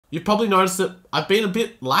You've probably noticed that I've been a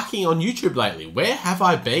bit lacking on YouTube lately. Where have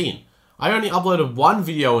I been? I only uploaded one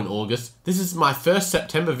video in August. This is my first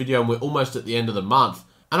September video and we're almost at the end of the month.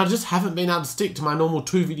 And I just haven't been able to stick to my normal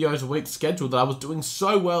 2 videos a week schedule that I was doing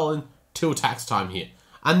so well until tax time hit.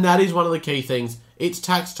 And that is one of the key things. It's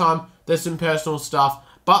tax time, there's some personal stuff,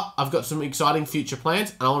 but I've got some exciting future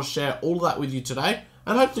plans and I want to share all of that with you today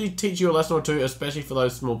and hopefully teach you a lesson or two, especially for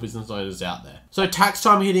those small business owners out there. So tax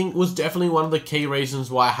time hitting was definitely one of the key reasons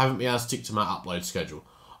why I haven't been able to stick to my upload schedule.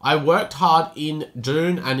 I worked hard in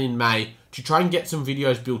June and in May to try and get some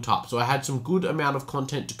videos built up. So I had some good amount of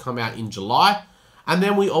content to come out in July. And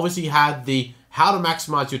then we obviously had the how to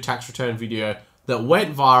maximize your tax return video that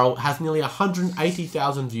went viral, has nearly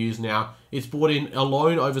 180,000 views now. It's brought in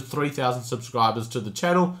alone over 3,000 subscribers to the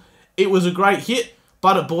channel. It was a great hit,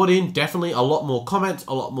 but it brought in definitely a lot more comments,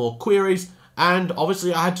 a lot more queries, and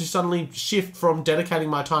obviously I had to suddenly shift from dedicating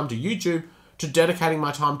my time to YouTube to dedicating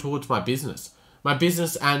my time towards my business. My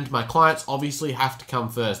business and my clients obviously have to come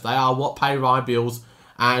first. They are what pay my bills,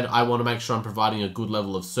 and I want to make sure I'm providing a good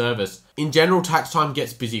level of service. In general, tax time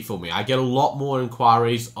gets busy for me. I get a lot more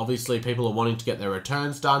inquiries. Obviously, people are wanting to get their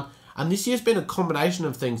returns done. And this year's been a combination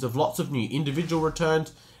of things, of lots of new individual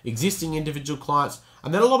returns, existing individual clients,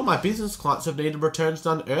 and then a lot of my business clients have needed returns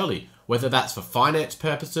done early, whether that's for finance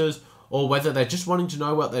purposes or whether they're just wanting to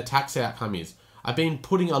know what their tax outcome is. I've been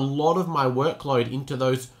putting a lot of my workload into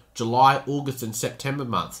those July, August, and September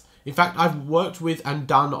months. In fact, I've worked with and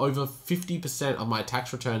done over 50% of my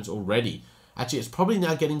tax returns already. Actually, it's probably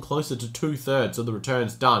now getting closer to 2/3 of the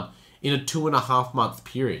returns done in a 2.5 month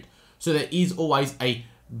period. So there is always a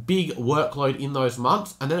big workload in those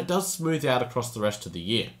months, and then it does smooth out across the rest of the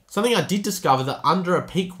year. Something I did discover that under a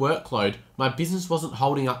peak workload, my business wasn't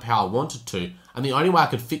holding up how I wanted to, and the only way I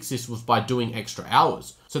could fix this was by doing extra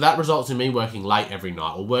hours. So that results in me working late every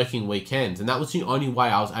night or working weekends, and that was the only way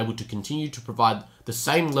I was able to continue to provide the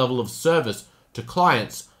same level of service to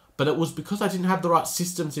clients, but it was because I didn't have the right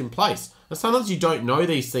systems in place. And sometimes you don't know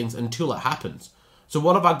these things until it happens. So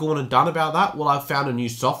what have I gone and done about that? Well, I've found a new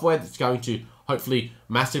software that's going to hopefully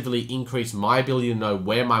massively increase my ability to know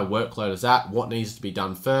where my workload is at, what needs to be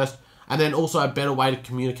done first, and then also a better way to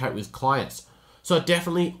communicate with clients. So I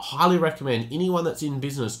definitely highly recommend anyone that's in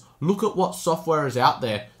business, look at what software is out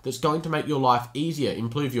there that's going to make your life easier,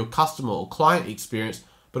 improve your customer or client experience,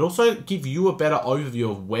 but also give you a better overview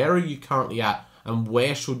of where are you currently at and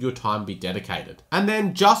where should your time be dedicated. And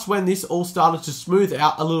then just when this all started to smooth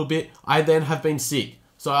out a little bit, I then have been sick.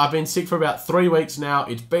 So I've been sick for about 3 weeks now.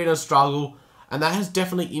 It's been a struggle, and that has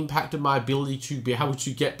definitely impacted my ability to be able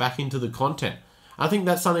to get back into the content. I think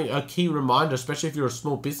that's something, a key reminder, especially if you're a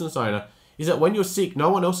small business owner, is that when you're sick, no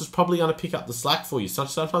one else is probably going to pick up the slack for you. So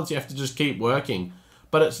sometimes you have to just keep working.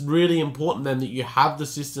 But it's really important then that you have the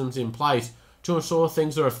systems in place to ensure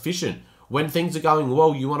things are efficient. When things are going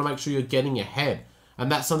well, you want to make sure you're getting ahead. And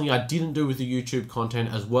that's something I didn't do with the YouTube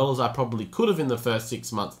content as well as I probably could have in the first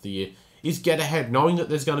 6 months of the year, is get ahead, knowing that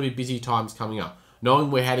there's going to be busy times coming up,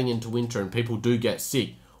 knowing we're heading into winter and people do get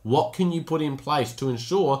sick. What can you put in place to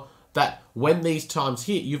ensure that when these times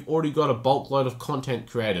hit, you've already got a bulk load of content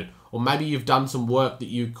created? Or maybe you've done some work that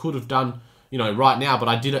you could have done, right now, but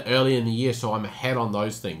I did it early in the year, so I'm ahead on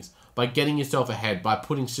those things. By getting yourself ahead, by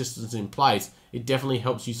putting systems in place, it definitely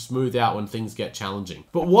helps you smooth out when things get challenging.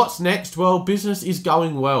 But what's next? Well, business is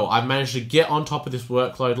going well. I've managed to get on top of this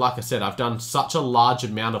workload. Like I said, I've done such a large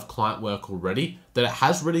amount of client work already that it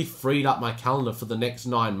has really freed up my calendar for the next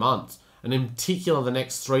 9 months. And in particular, the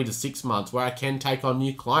next 3 to 6 months where I can take on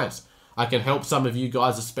new clients. I can help some of you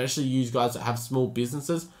guys, especially you guys that have small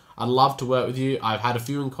businesses. I'd love to work with you. I've had a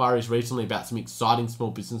few inquiries recently about some exciting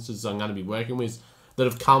small businesses I'm going to be working with that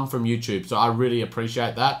have come from YouTube. So I really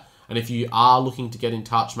appreciate that. And if you are looking to get in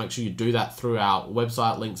touch, make sure you do that through our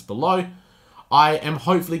website links below. I am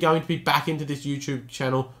hopefully going to be back into this YouTube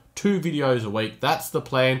channel, 2 videos a week. That's the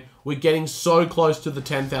plan. We're getting so close to the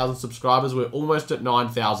 10,000 subscribers. We're almost at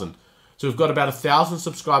 9,000. So we've got about 1,000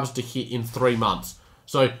 subscribers to hit in 3 months.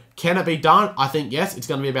 So can it be done? I think yes. It's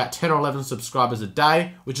going to be about 10 or 11 subscribers a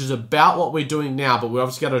day, which is about what we're doing now, but we're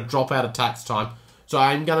obviously going to drop out of tax time. So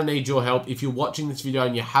I'm going to need your help. If you're watching this video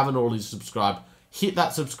and you haven't already subscribed, hit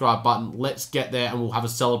that subscribe button. Let's get there and we'll have a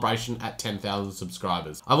celebration at 10,000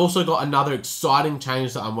 subscribers. I've also got another exciting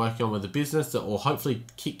change that I'm working on with the business that will hopefully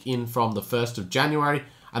kick in from the 1st of January.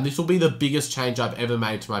 And this will be the biggest change I've ever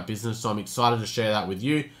made to my business. So I'm excited to share that with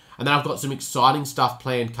you. And then I've got some exciting stuff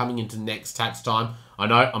planned coming into next tax time. I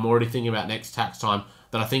know I'm already thinking about next tax time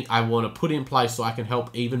that I think I want to put in place so I can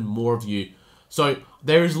help even more of you. So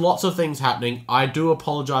there is lots of things happening. I do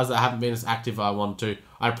apologize that I haven't been as active as I want to.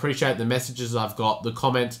 I appreciate the messages I've got, the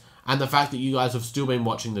comments, and the fact that you guys have still been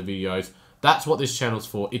watching the videos. That's what this channel's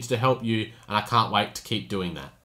for. It's to help you, and I can't wait to keep doing that.